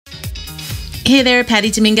Hey there, Patty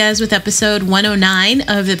Dominguez with episode 109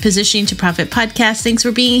 of the Positioning to Profit podcast. Thanks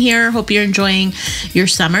for being here. Hope you're enjoying your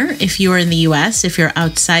summer. If you are in the U.S., if you're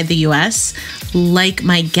outside the U.S., like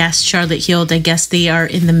my guest, Charlotte Heald, I guess they are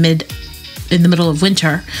in the middle of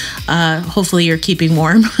winter. Hopefully you're keeping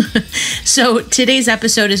warm. So today's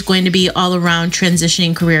episode is going to be all around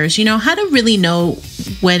transitioning careers. You know, how to really know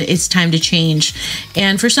when it's time to change.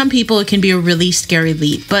 And for some people, it can be a really scary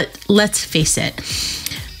leap, but let's face it.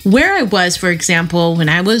 Where I was, for example, when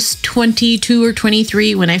I was 22 or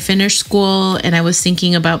 23, when I finished school and I was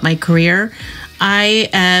thinking about my career, I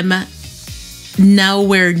am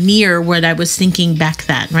nowhere near what I was thinking back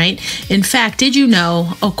then, right? In fact, did you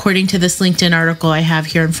know, according to this LinkedIn article I have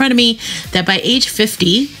here in front of me, that by age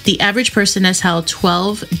 50, the average person has held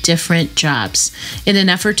 12 different jobs in an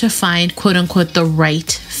effort to find, quote unquote, the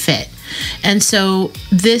right fit. And so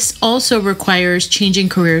this also requires changing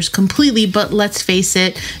careers completely, but let's face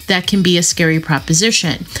it, that can be a scary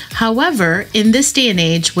proposition. However, in this day and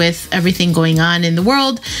age, with everything going on in the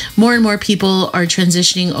world, more and more people are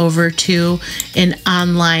transitioning over to an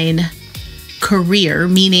online career,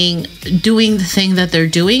 meaning doing the thing that they're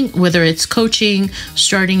doing, whether it's coaching,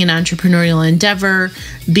 starting an entrepreneurial endeavor,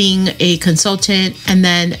 being a consultant, and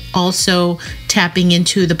then also tapping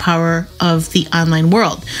into the power of the online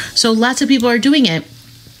world. So lots of people are doing it.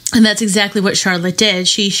 And that's exactly what Charlotte did.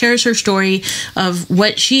 She shares her story of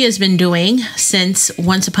what she has been doing since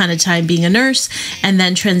once upon a time being a nurse and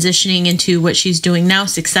then transitioning into what she's doing now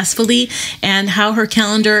successfully and how her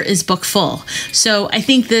calendar is booked full. So I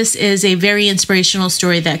think this is a very inspirational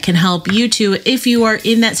story that can help you too if you are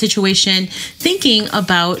in that situation thinking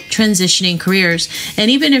about transitioning careers.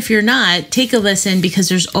 And even if you're not, take a listen because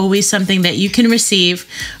there's always something that you can receive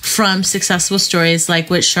from successful stories like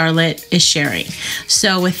what Charlotte is sharing.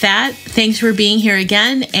 So with that, thanks for being here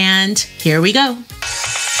again, and here we go.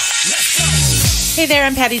 Hey there,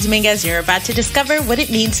 I'm Patty Dominguez. You're about to discover what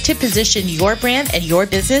it means to position your brand and your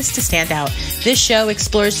business to stand out. This show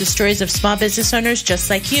explores the stories of small business owners just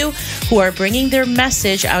like you who are bringing their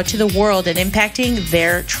message out to the world and impacting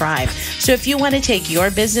their tribe. So if you want to take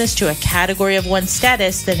your business to a category of one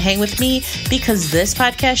status, then hang with me because this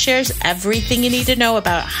podcast shares everything you need to know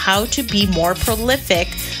about how to be more prolific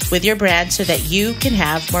with your brand so that you can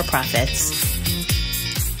have more profits.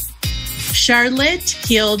 Charlotte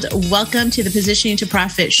Heald, welcome to the Positioning to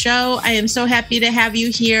Profit show. I am so happy to have you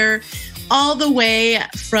here all the way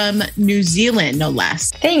from New Zealand, no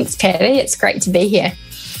less. Thanks, Patty. It's great to be here.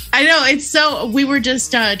 I know it's so, we were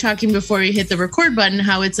just talking before we hit the record button,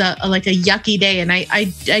 how it's like a yucky day. And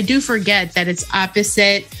I do forget that it's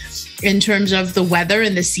opposite in terms of the weather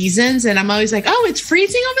and the seasons. And I'm always like, oh, it's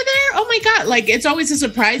freezing over there. Oh my God. Like it's always a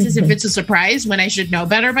surprise as if it's a surprise when I should know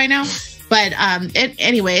better by now. But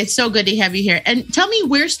anyway, it's so good to have you here. And tell me,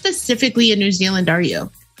 where specifically in New Zealand are you?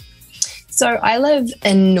 So I live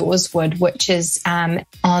in Norsewood, which is on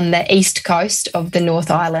the east coast of the North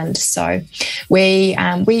Island. So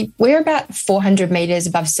we're about 400 meters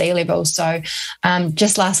above sea level. So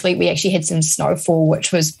just last week, we actually had some snowfall,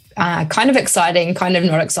 which was kind of exciting, kind of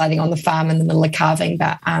not exciting on the farm in the middle of calving.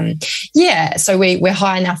 But so we're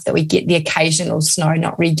high enough that we get the occasional snow,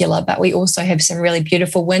 not regular, but we also have some really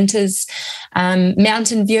beautiful winters,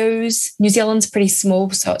 mountain views. New Zealand's pretty small,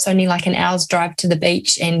 so it's only like an hour's drive to the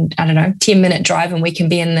beach and 10-minute drive and we can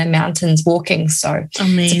be in the mountains walking. So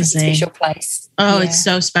amazing. It's a special place. Oh, yeah. It's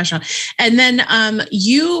so special. And then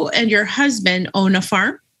you and your husband own a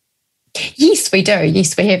farm? Yes, we do.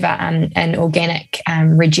 Yes, we have an organic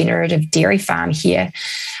regenerative dairy farm here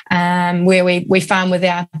where we farm with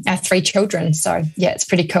our 3 children. So, yeah, it's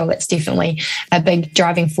pretty cool. It's definitely a big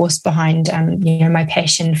driving force behind, my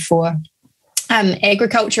passion for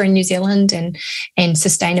agriculture in New Zealand and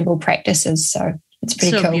sustainable practices. So it's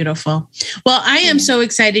pretty cool. So beautiful. Well, I am so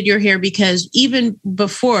excited you're here because even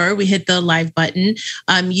before we hit the live button,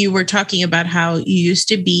 you were talking about how you used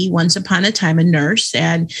to be once upon a time a nurse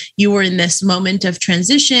and you were in this moment of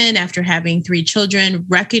transition after having 3 children,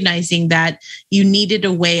 recognizing that you needed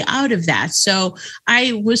a way out of that. So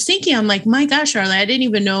I was thinking, I'm like, my gosh, Charlotte, I didn't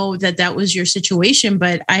even know that was your situation,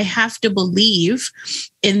 but I have to believe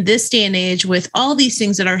in this day and age with all these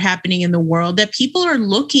things that are happening in the world that people are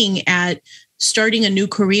looking at starting a new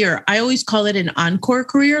career. I always call it an encore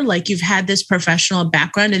career, like you've had this professional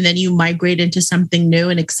background and then you migrate into something new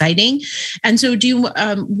and exciting. And so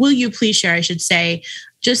will you please share, I should say,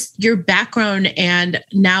 just your background and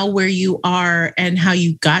now where you are and how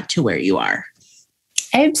you got to where you are?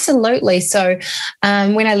 Absolutely. So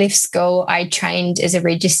when I left school, I trained as a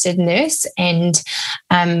registered nurse, and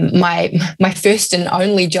my first and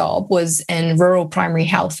only job was in rural primary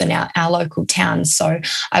health in our local town. So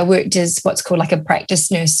I worked as what's called like a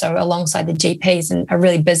practice nurse, so alongside the GPs, in a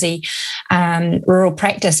really busy rural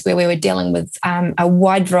practice where we were dealing with a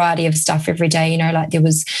wide variety of stuff every day. Like there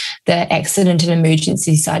was the accident and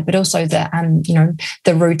emergency side, but also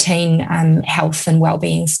the routine health and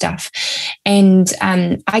wellbeing stuff. And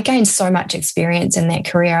I gained so much experience in that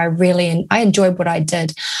career. I enjoyed what I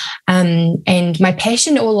did. And my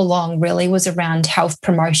passion all along really was around health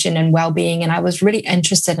promotion and well-being. And I was really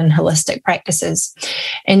interested in holistic practices.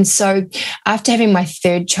 And so after having my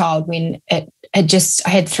third child, when I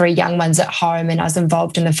had 3 young ones at home and I was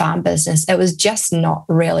involved in the farm business, it was just not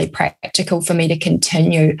really practical for me to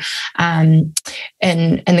continue in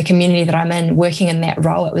the community that I'm in, working in that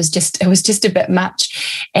role. It was just a bit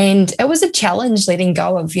much. And it was a challenge letting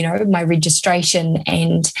go of, my registration.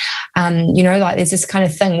 And, like there's this kind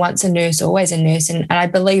of thing, once a nurse, always a nurse. And I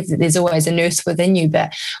believe that there's always a nurse within you.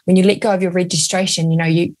 But when you let go of your registration,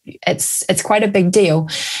 it's quite a big deal.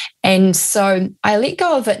 And so I let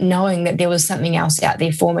go of it knowing that there was something else out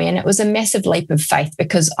there for me. And it was a massive leap of faith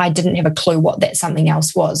because I didn't have a clue what that something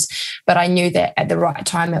else was. But I knew that at the right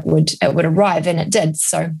time it would arrive, and it did.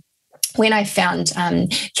 So when I found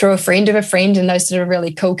through a friend of a friend and those sort of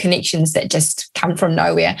really cool connections that just come from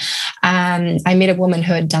nowhere, I met a woman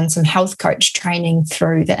who had done some health coach training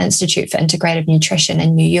through the Institute for Integrative Nutrition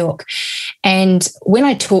in New York. And when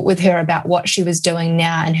I talked with her about what she was doing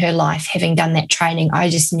now in her life, having done that training, I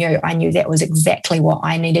knew that was exactly what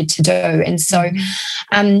I needed to do. And so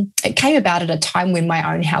it came about at a time when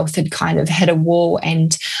my own health had kind of hit a wall,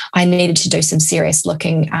 and I needed to do some serious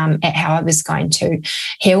looking at how I was going to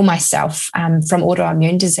heal myself from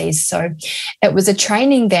autoimmune disease. So it was a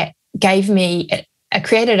training that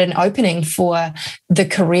created an opening for the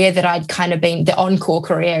career that I'd kind of been, the encore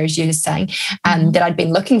career, as you were saying, that I'd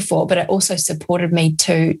been looking for, but it also supported me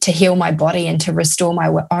to heal my body and to restore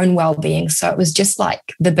my own well-being. So it was just like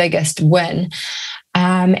the biggest win.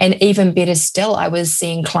 And even better still, I was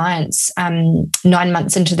seeing clients 9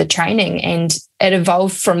 months into the training, and it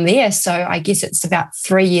evolved from there. So I guess it's about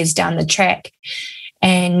 3 years down the track.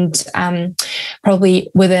 And probably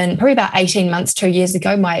about 18 months, 2 years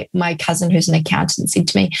ago, my cousin, who's an accountant, said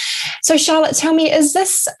to me, "So Charlotte, tell me, is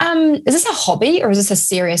this a hobby or is this a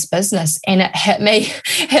serious business?" And it hit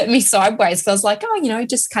me sideways, because I was like,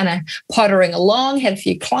 just kind of pottering along, had a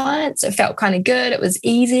few clients. It felt kind of good. It was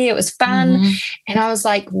easy. It was fun. And I was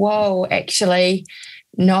like, whoa, actually,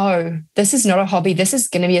 no, this is not a hobby. This is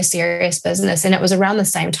going to be a serious business. And it was around the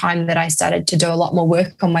same time that I started to do a lot more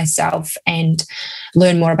work on myself and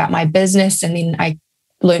learn more about my business. And then I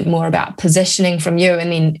learned more about positioning from you,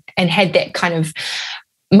 and had that kind of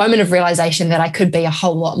moment of realization that I could be a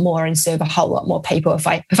whole lot more and serve a whole lot more people if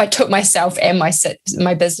I took myself and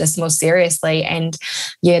my business more seriously. And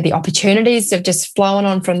the opportunities have just flown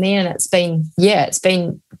on from there. And it's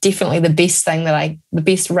been definitely the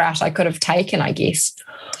best route I could have taken, I guess.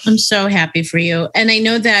 I'm so happy for you. And I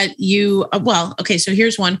know that so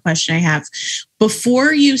here's one question I have.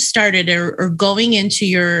 Before you started or going into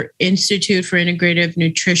your Institute for Integrative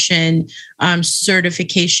Nutrition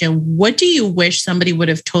certification, what do you wish somebody would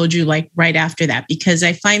have told you like right after that? Because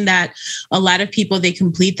I find that a lot of people, they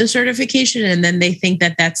complete the certification and then they think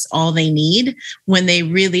that that's all they need, when they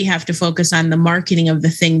really have to focus on the marketing of the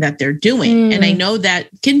thing that they're doing. And I know that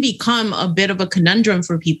can become a bit of a conundrum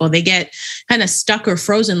for people. They get kind of stuck or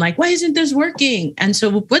frozen, like, why isn't this working? And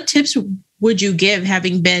so what tips would you give,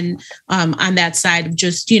 having been on that side of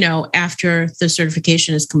just, after the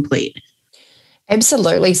certification is complete?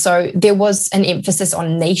 Absolutely. So there was an emphasis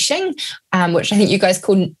on niching, which I think you guys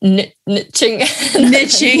call niching.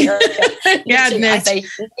 Niching. Yeah,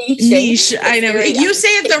 niche. I know. You say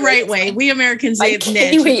it the right way. We Americans say it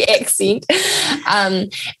niche. Kiwi accent.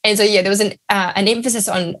 And so, there was an emphasis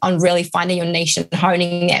on really finding your niche and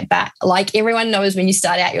honing that. But like everyone knows, when you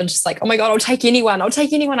start out, you're just like, oh my God, I'll take anyone. I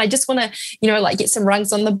just want to, get some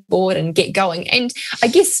rungs on the board and get going. And I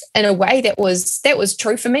guess in a way that was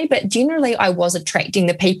true for me, but generally I was attracting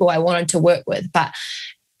the people I wanted to work with. But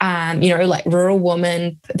like rural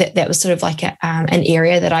woman, that was sort of like an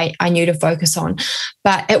area that I knew to focus on.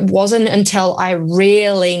 But it wasn't until I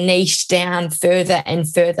really niched down further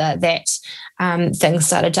and further that things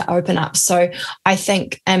started to open up. So I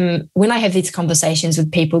think when I have these conversations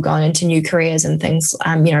with people going into new careers and things,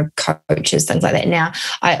 coaches, things like that now,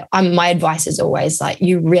 my advice is always like,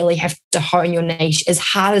 you really have to hone your niche, as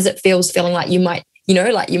hard as it feels, feeling like you might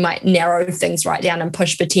like you might narrow things right down and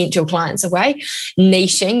push potential clients away.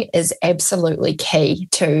 Niching is absolutely key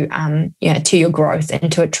to, to your growth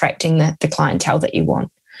and to attracting the clientele that you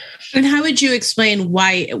want. And how would you explain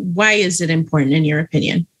why is it important in your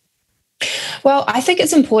opinion? Well, I think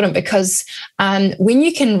it's important because when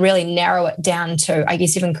you can really narrow it down to, I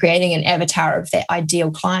guess, even creating an avatar of that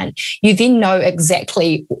ideal client, you then know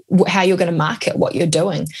exactly how you're going to market what you're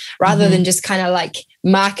doing, rather than just kind of like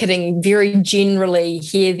marketing very generally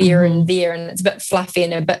here, there, and there, and it's a bit fluffy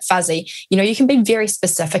and a bit fuzzy. You can be very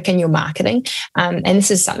specific in your marketing. And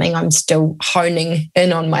this is something I'm still honing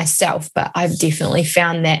in on myself, but I've definitely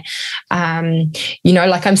found that,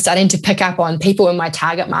 like I'm starting to pick up on people in my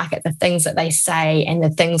target market, the things that they say and the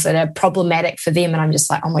things that are problematic for them. And I'm just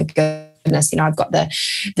like, oh my goodness, I've got the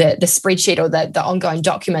spreadsheet or the ongoing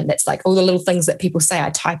document that's like all the little things that people say. I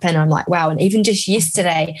type in, I'm like, wow. And even just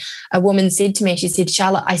yesterday, a woman said to me, she said,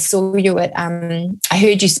 Charlotte, I saw you at, I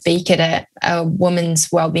heard you speak at a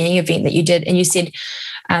women's wellbeing event that you did. And you said,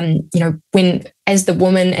 when as the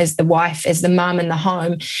woman, as the wife, as the mum in the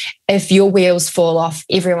home, if your wheels fall off,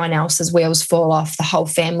 everyone else's wheels fall off, the whole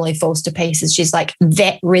family falls to pieces. She's like,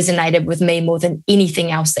 that resonated with me more than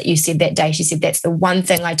anything else that you said that day. She said, that's the one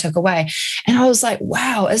thing I took away. And I was like,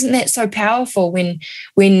 wow, isn't that so powerful when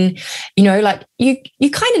like you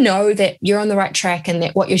kind of know that you're on the right track and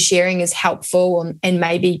that what you're sharing is helpful and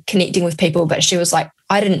maybe connecting with people. But she was like,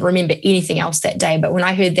 I didn't remember anything else that day. But when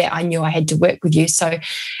I heard that, I knew I had to work with you. So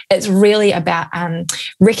it's really about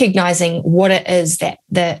recognizing what it is that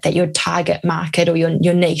your target market or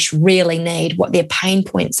your niche really need, what their pain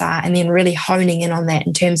points are, and then really honing in on that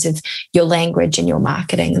in terms of your language and your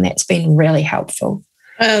marketing. And that's been really helpful.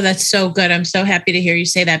 Oh, that's so good. I'm so happy to hear you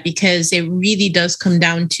say that, because it really does come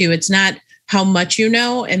down to, it's not how much you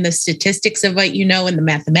know and the statistics of what you know and the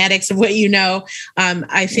mathematics of what you know.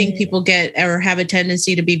 I think people get or have a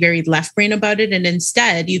tendency to be very left brain about it. And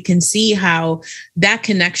instead, you can see how that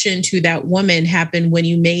connection to that woman happened when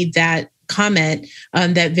you made that comment,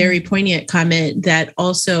 that very poignant comment that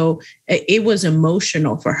also it was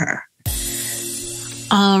emotional for her.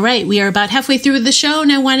 All right, we are about halfway through the show,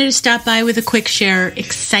 and I wanted to stop by with a quick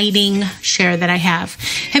exciting share that I have.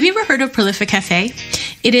 Have you ever heard of Prolific Cafe?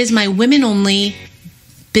 It is my women-only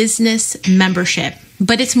business membership.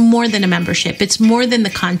 But it's more than a membership. It's more than the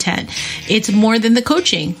content. It's more than the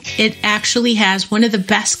coaching. It actually has one of the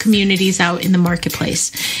best communities out in the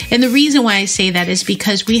marketplace. And the reason why I say that is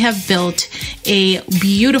because we have built a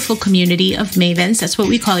beautiful community of mavens. That's what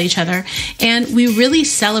we call each other. And we really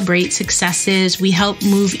celebrate successes. We help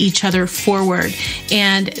move each other forward.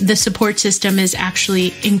 And the support system is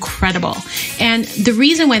actually incredible. And the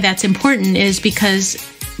reason why that's important is because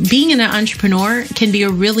being an entrepreneur can be a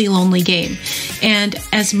really lonely game. And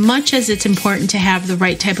as much as it's important to have the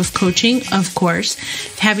right type of coaching, of course,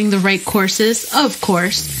 having the right courses, of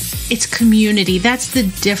course, it's community. That's the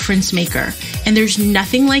difference maker. And there's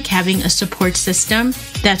nothing like having a support system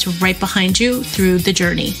that's right behind you through the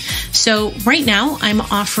journey. So right now I'm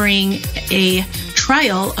offering a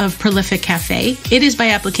trial of Prolific Cafe. It is by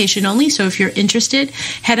application only. So if you're interested,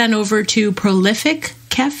 head on over to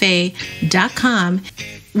prolificcafe.com,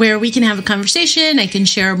 where we can have a conversation. I can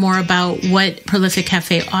share more about what Prolific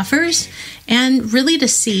Cafe offers and really to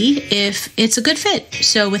see if it's a good fit.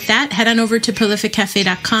 So with that, head on over to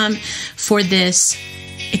prolificcafe.com for this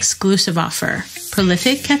exclusive offer,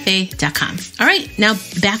 prolificcafe.com. All right, now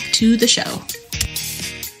back to the show.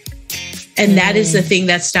 And that is the thing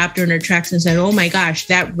that stopped her in her tracks and said, oh my gosh,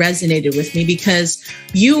 that resonated with me, because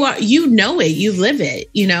you know it, you live it,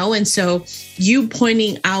 and so you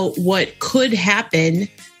pointing out what could happen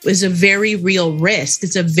is a very real risk.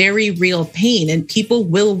 It's a very real pain, and people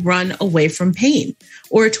will run away from pain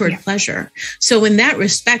or toward pleasure. So in that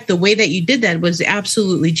respect, the way that you did that was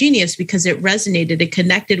absolutely genius, because it resonated. It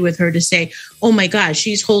connected with her to say, oh my gosh,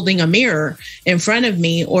 she's holding a mirror in front of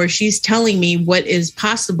me, or she's telling me what is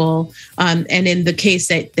possible. And in the case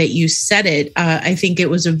that you said it, I think it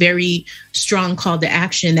was a very strong call to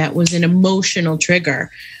action that was an emotional trigger.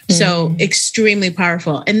 So extremely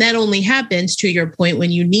powerful. And that only happens, to your point,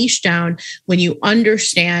 when you niche down, when you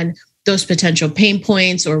understand those potential pain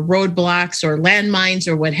points or roadblocks or landmines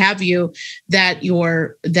or what have you that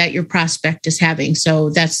your prospect is having. So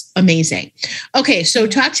that's amazing. Okay, so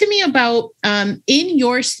talk to me about in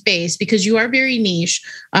your space, because you are very niche,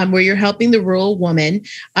 where you're helping the rural woman.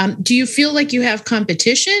 Do you feel like you have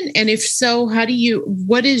competition? And if so,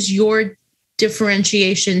 what is your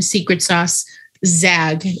differentiation secret sauce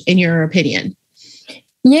zag in your opinion?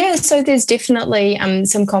 Yeah, so there's definitely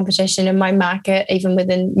some competition in my market, even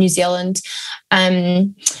within New Zealand.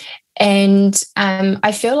 And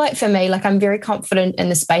I feel like for me, like I'm very confident in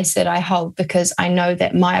the space that I hold because I know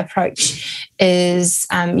that my approach is,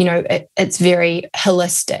 it's very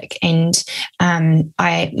holistic. And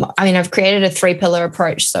I've created a 3-pillar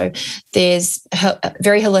approach. So there's a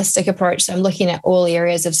very holistic approach. So I'm looking at all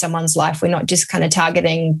areas of someone's life. We're not just kind of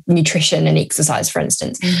targeting nutrition and exercise, for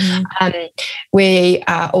instance. We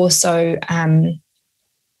are also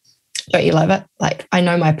don't you love it? Like, I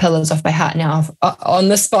know my pillars off by heart now. On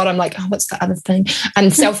the spot, I'm like, oh, what's the other thing?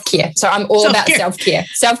 And self-care. So I'm all about self-care.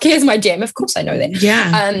 Self-care is my jam. Of course I know that.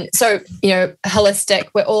 Yeah. So, holistic,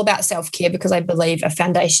 we're all about self-care because I believe a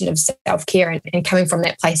foundation of self-care and coming from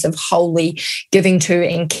that place of wholly giving to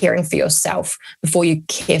and caring for yourself before you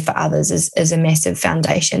care for others is a massive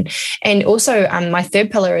foundation. And also my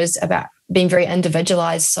 3rd pillar is about being very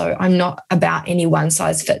individualized. So I'm not about any one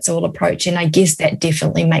size fits all approach. And I guess that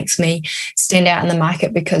definitely makes me stand out in the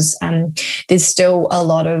market because there's still a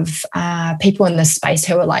lot of people in this space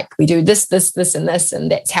who are like, we do this, this, this, and this, and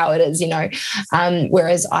that's how it is,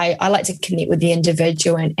 whereas I like to connect with the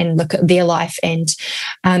individual and look at their life and,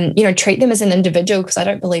 treat them as an individual because I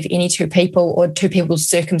don't believe any two people or two people's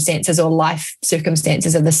circumstances or life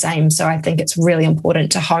circumstances are the same. So I think it's really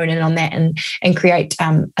important to hone in on that and create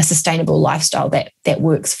a sustainable lifestyle that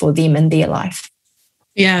works for them in their life.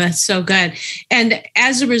 Yeah, that's so good. And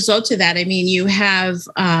as a result of that, I mean, you have,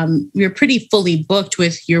 you're pretty fully booked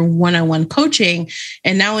with your one-on-one coaching.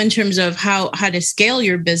 And now in terms of how to scale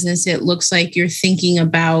your business, it looks like you're thinking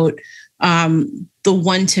about the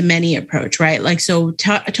one-to-many approach, right? Like, so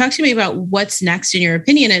talk to me about what's next in your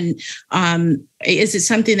opinion. And is it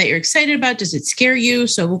something that you're excited about? Does it scare you?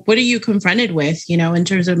 So what are you confronted with, in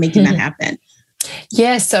terms of making that happen?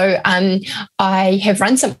 Yeah, so I have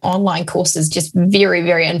run some online courses just very,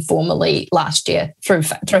 very informally last year through a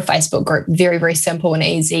Facebook group, very, very simple and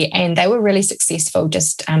easy. And they were really successful.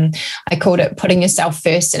 Just I called it Putting Yourself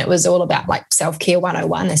First. And it was all about like self-care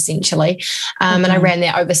 101, essentially. And I ran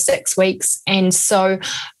that over 6 weeks. And so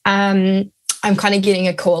I'm kind of getting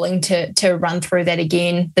a calling to run through that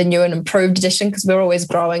again, the new and improved edition, because we're always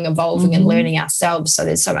growing, evolving and learning ourselves. So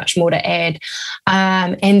there's so much more to add.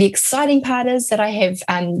 And the exciting part is that I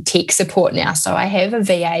have tech support now. So I have a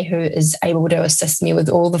VA who is able to assist me with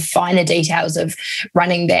all the finer details of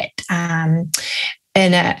running that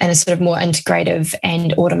in a sort of more integrative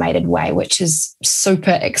and automated way, which is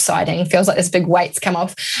super exciting. Feels like this big weight's come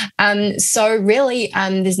off. So really,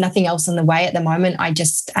 there's nothing else in the way at the moment. I'm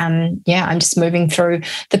just moving through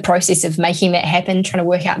the process of making that happen, trying to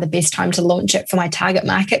work out the best time to launch it for my target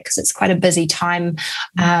market, because it's quite a busy time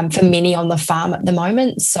for many on the farm at the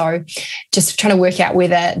moment. So just trying to work out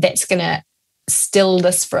whether that's going to still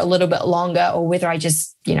this for a little bit longer or whether I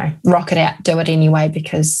just, rock it out, do it anyway,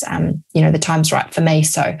 because, the time's right for me.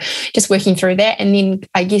 So just working through that. And then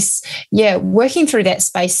I guess, working through that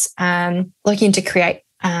space, looking to create,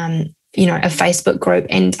 a Facebook group.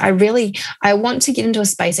 And I want to get into a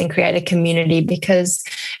space and create a community because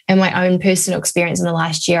in my own personal experience in the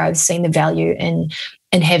last year, I've seen the value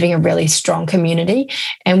in having a really strong community.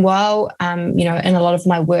 And while, in a lot of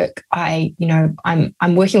my work,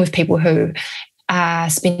 I'm working with people who are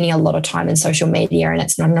spending a lot of time in social media and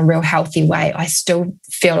it's not in a real healthy way, I still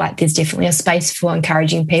feel like there's definitely a space for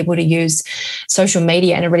encouraging people to use social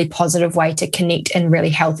media in a really positive way to connect in really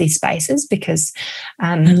healthy spaces because,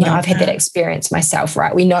 I've had that experience myself,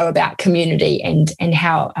 right? We know about community and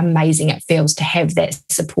how amazing it feels to have that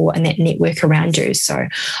support and that network around you. So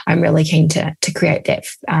I'm really keen to create that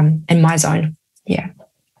in my zone. Yeah.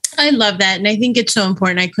 I love that. And I think it's so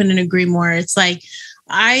important. I couldn't agree more. It's like,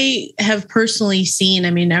 I have personally seen,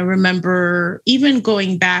 I remember even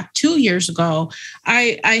going back 2 years ago,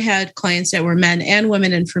 I had clients that were men and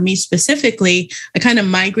women. And for me specifically, I kind of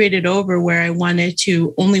migrated over where I wanted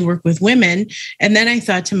to only work with women. And then I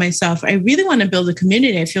thought to myself, I really want to build a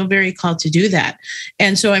community. I feel very called to do that.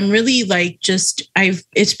 And so I'm really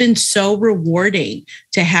it's been so rewarding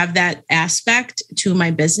to have that aspect to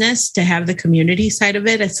my business, to have the community side of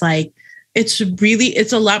it. It's like,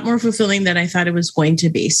 it's a lot more fulfilling than I thought it was going to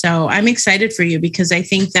be. So I'm excited for you because I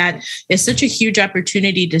think that it's such a huge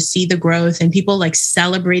opportunity to see the growth and people like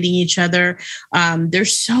celebrating each other.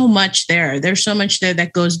 There's so much there. There's so much there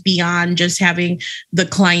that goes beyond just having the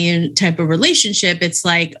client type of relationship. It's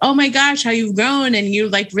like, oh my gosh, how you've grown and you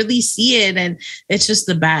like really see it. And it's just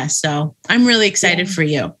the best. So I'm really excited for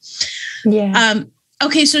you. Yeah.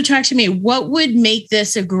 Okay, so talk to me. What would make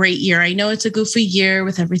this a great year? I know it's a goofy year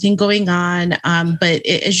with everything going on, but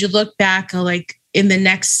as you look back, like in the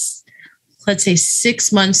next, let's say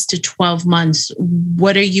 6 months to 12 months,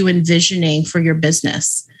 what are you envisioning for your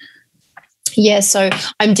business? Yeah, so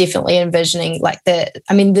I'm definitely envisioning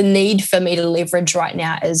the need for me to leverage right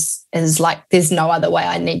now is like there's no other way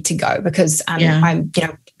I need to go, because I'm,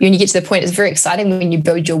 when you get to the point, it's very exciting when you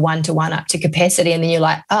build your one-to-one up to capacity, and then you're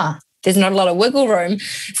like, there's not a lot of wiggle room.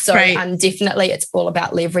 So definitely it's all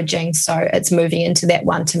about leveraging. So it's moving into that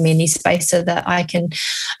one-to-many space so that I can,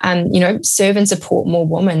 serve and support more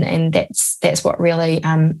women. And that's what really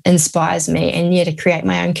inspires me. And to create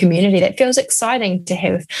my own community, that feels exciting to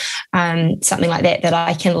have something like that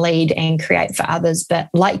I can lead and create for others. But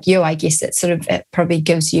like you, I guess it probably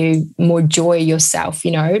gives you more joy yourself,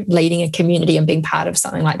 leading a community and being part of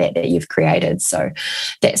something like that you've created. So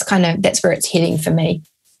that's where it's heading for me.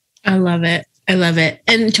 I love it. I love it.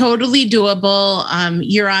 And totally doable.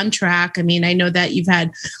 You're on track. I mean, I know that you've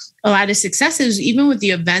had a lot of successes, even with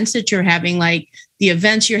the events that you're having, like the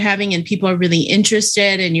events you're having and people are really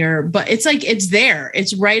interested in but it's like, it's there.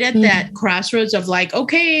 It's right at that crossroads of like,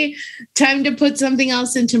 okay, time to put something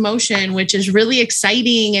else into motion, which is really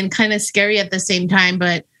exciting and kind of scary at the same time.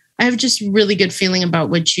 But I have just really good feeling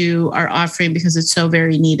about what you are offering because it's so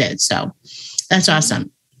very needed. So that's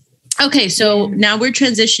awesome. Okay, so now we're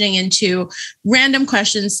transitioning into random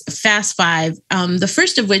questions, fast five. The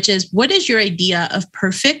first of which is, what is your idea of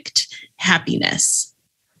perfect happiness?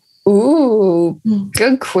 Ooh,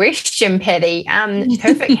 good question, Patty.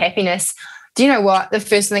 Perfect happiness. Do you know what? The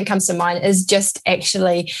first thing that comes to mind is just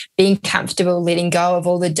actually being comfortable, letting go of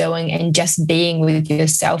all the doing and just being with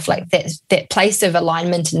yourself, like that place of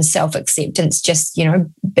alignment and self-acceptance, just,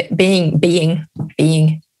 being.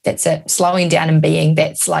 That's it. Slowing down and being.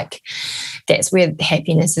 That's where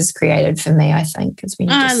happiness is created for me, I think. Because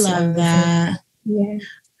I love that. Yeah.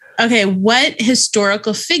 Okay. What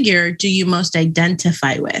historical figure do you most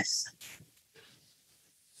identify with?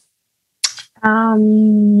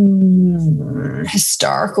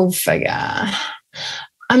 Historical figure.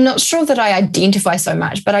 I'm not sure that I identify so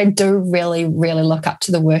much, but I do really, really look up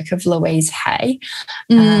to the work of Louise Hay,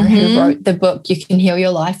 who wrote the book You Can Heal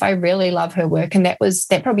Your Life. I really love her work, and that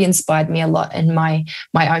probably inspired me a lot in my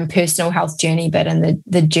own personal health journey, but in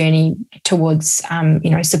the journey towards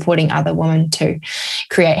supporting other women to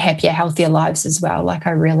create happier, healthier lives as well. Like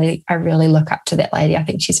I really look up to that lady. I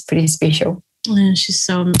think she's pretty special. Yeah,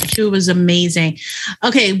 she was amazing.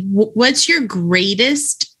 Okay, what's your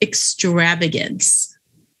greatest extravagance?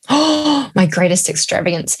 Oh, my greatest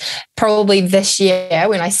extravagance. Probably this year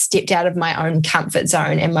when I stepped out of my own comfort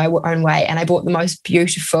zone and my own way, and I bought the most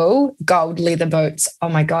beautiful gold leather boots. Oh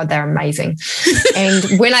my God, they're amazing. And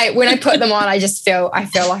when I put them on, I feel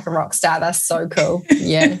like a rock star. They're so cool.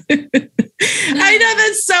 Yeah. I know,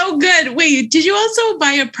 that's so good. Wait, did you also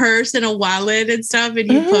buy a purse and a wallet and stuff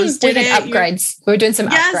and you posted it? Upgrades. We were doing some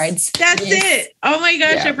upgrades. That's it. Oh my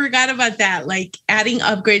gosh, I forgot about that. Like adding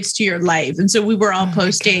upgrades to your life. And so we were all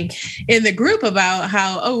posting in the group about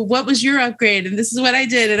how, what was your upgrade? And this is what I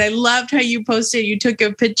did. And I loved how you posted, you took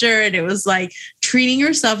a picture and it was like treating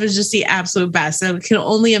yourself is just the absolute best. I can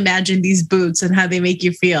only imagine these boots and how they make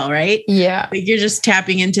you feel, right? Yeah. Like you're just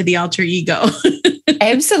tapping into the alter ego.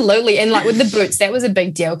 Absolutely. And like with the boots, that was a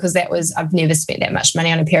big deal because I've never spent that much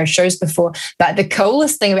money on a pair of shoes before. But the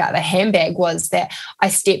coolest thing about the handbag was that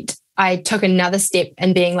I took another step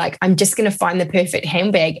in being like, I'm just going to find the perfect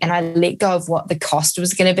handbag, and I let go of what the cost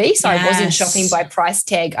was going to be. So I wasn't shopping by price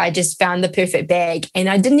tag. I just found the perfect bag, and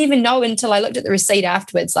I didn't even know until I looked at the receipt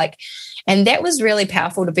afterwards. And that was really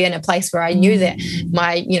powerful to be in a place where I knew that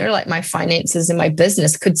my finances and my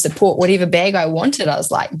business could support whatever bag I wanted. I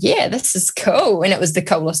was like, yeah, this is cool. And it was the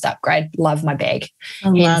coolest upgrade. Love my bag. I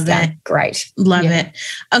love it. Great. Love it.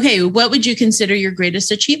 Okay. What would you consider your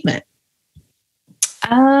greatest achievement?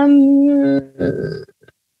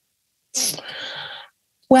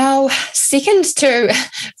 Well, second to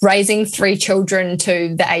raising 3 children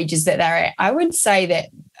to the ages that they're at, I would say that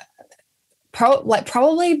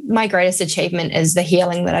probably my greatest achievement is the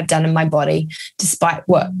healing that I've done in my body, despite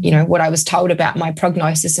what I was told about my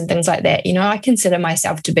prognosis and things like that. I consider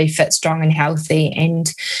myself to be fit, strong, and healthy.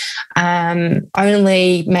 And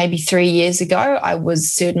only maybe 3 years ago, I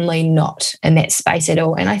was certainly not in that space at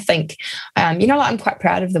all. And I think, I'm quite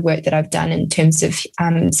proud of the work that I've done in terms of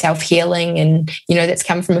self-healing, and that's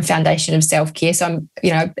come from a foundation of self-care. So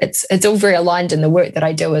it's all very aligned in the work that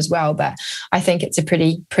I do as well. But I think it's a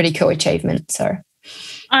pretty cool achievement. So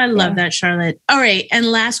I love that, Charlotte. All right. And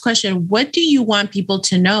last question. What do you want people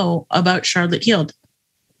to know about Charlotte Healed?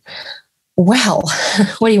 Well,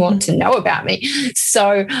 what do you want to know about me?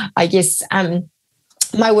 So I guess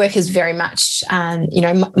my work is very much,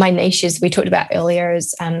 my niche, as we talked about earlier,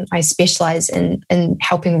 is I specialize in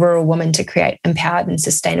helping rural women to create empowered and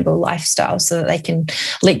sustainable lifestyles so that they can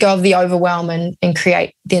let go of the overwhelm and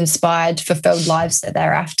create the inspired, fulfilled lives that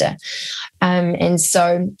they're after. And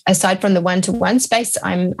so aside from the one-to-one space,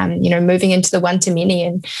 I'm moving into the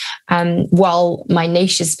one-to-many. And while my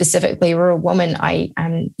niche is specifically rural woman,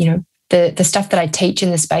 the stuff that I teach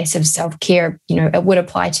in the space of self-care, it would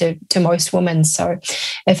apply to most women. So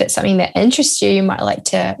if it's something that interests you, you might like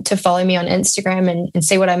to follow me on Instagram and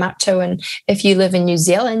see what I'm up to. And if you live in New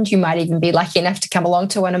Zealand, you might even be lucky enough to come along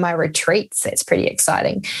to one of my retreats. That's pretty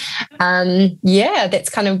exciting. That's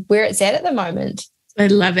kind of where it's at the moment. I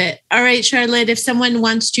love it. All right, Charlotte, if someone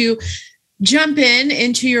wants to jump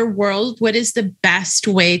into your world, what is the best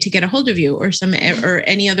way to get a hold of you, or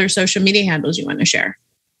any other social media handles you want to share?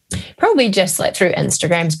 Probably just through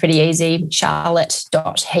Instagram is pretty easy.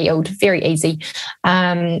 Charlotte.healed, very easy.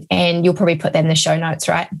 And you'll probably put that in the show notes,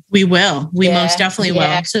 right? We will. We most definitely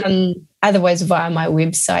will. So, otherwise, via my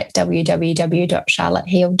website,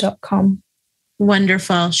 www.charlottehealed.com.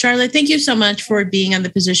 Wonderful. Charlotte, thank you so much for being on the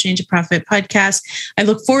Positioning to Profit podcast. I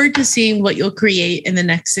look forward to seeing what you'll create in the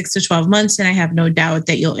next 6 to 12 months. And I have no doubt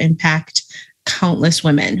that you'll impact countless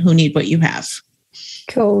women who need what you have.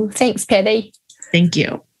 Cool. Thanks, Patty. Thank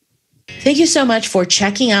you. Thank you so much for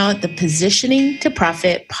checking out the Positioning to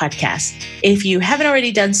Profit podcast. If you haven't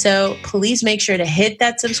already done so, please make sure to hit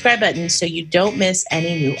that subscribe button so you don't miss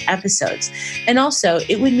any new episodes. And also,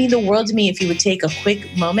 it would mean the world to me if you would take a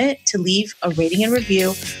quick moment to leave a rating and review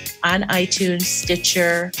on iTunes,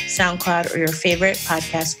 Stitcher, SoundCloud, or your favorite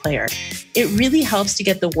podcast player. It really helps to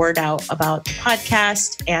get the word out about the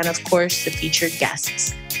podcast and, of course, the featured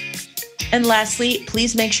guests. And lastly,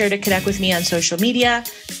 please make sure to connect with me on social media.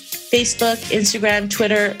 Facebook, Instagram,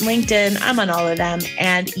 Twitter, LinkedIn, I'm on all of them,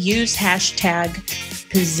 and use hashtag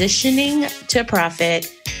positioning to profit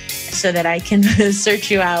so that I can search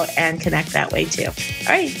you out and connect that way too. All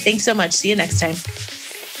right. Thanks so much. See you next time.